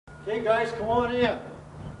Okay guys, come on in.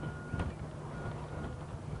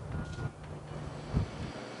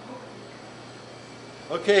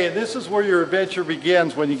 Okay, and this is where your adventure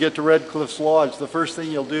begins when you get to Red Cliffs Lodge. The first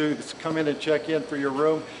thing you'll do is come in and check in for your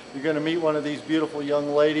room. You're going to meet one of these beautiful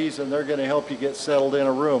young ladies and they're going to help you get settled in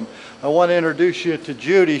a room. I want to introduce you to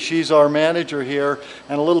Judy. She's our manager here,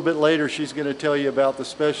 and a little bit later she's going to tell you about the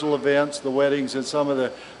special events, the weddings, and some of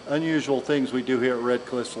the unusual things we do here at Red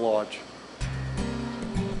Cliffs Lodge.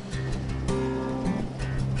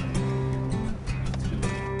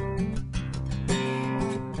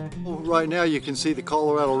 Right now you can see the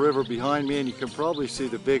Colorado River behind me, and you can probably see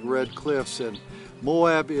the big red cliffs. And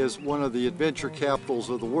Moab is one of the adventure capitals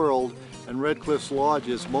of the world, and Red Cliffs Lodge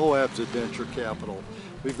is Moab's adventure capital.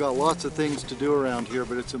 We've got lots of things to do around here,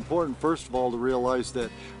 but it's important first of all to realize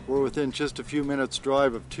that we're within just a few minutes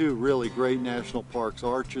drive of two really great national parks,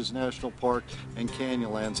 Arches National Park and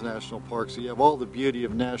Canyonlands National Park. So you have all the beauty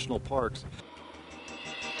of national parks.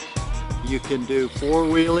 You can do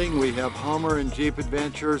four-wheeling. We have Hummer and Jeep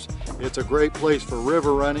adventures. It's a great place for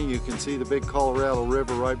river running. You can see the big Colorado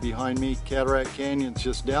River right behind me. Cataract Canyon's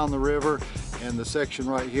just down the river, and the section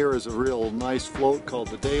right here is a real nice float called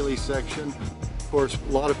the Daily section. Of course,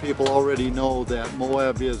 a lot of people already know that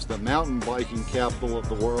Moab is the mountain biking capital of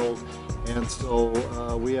the world, and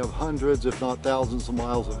so we have hundreds, if not thousands of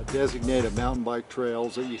miles of designated mountain bike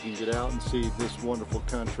trails that you can get out and see this wonderful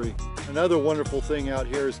country. Another wonderful thing out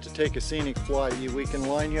here is to take a scenic flight. We can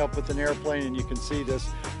line you up with an airplane and you can see this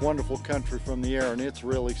wonderful country from the air, and it's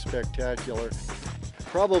really spectacular.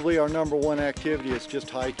 Probably our number one activity is just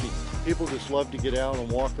hiking. People just love to get out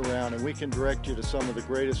and walk around, and we can direct you to some of the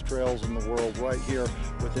greatest trails in the world right here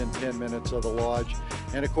within 10 minutes of the lodge.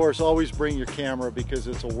 And of course, always bring your camera because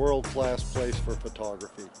it's a world-class place for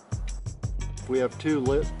photography. We have two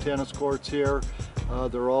lit tennis courts here.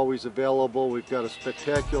 They're always available. We've got a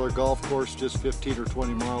spectacular golf course just 15 or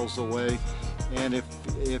 20 miles away. And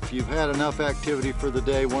if you've had enough activity for the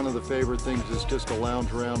day, one of the favorite things is just to lounge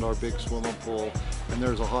around our big swimming pool. And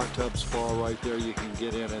there's a hot tub spa right there you can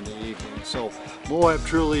get in the evening. So Moab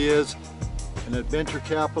truly is an adventure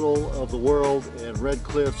capital of the world, and Red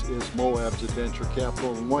Cliffs is Moab's adventure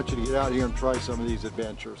capital. And we want you to get out here and try some of these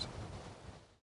adventures.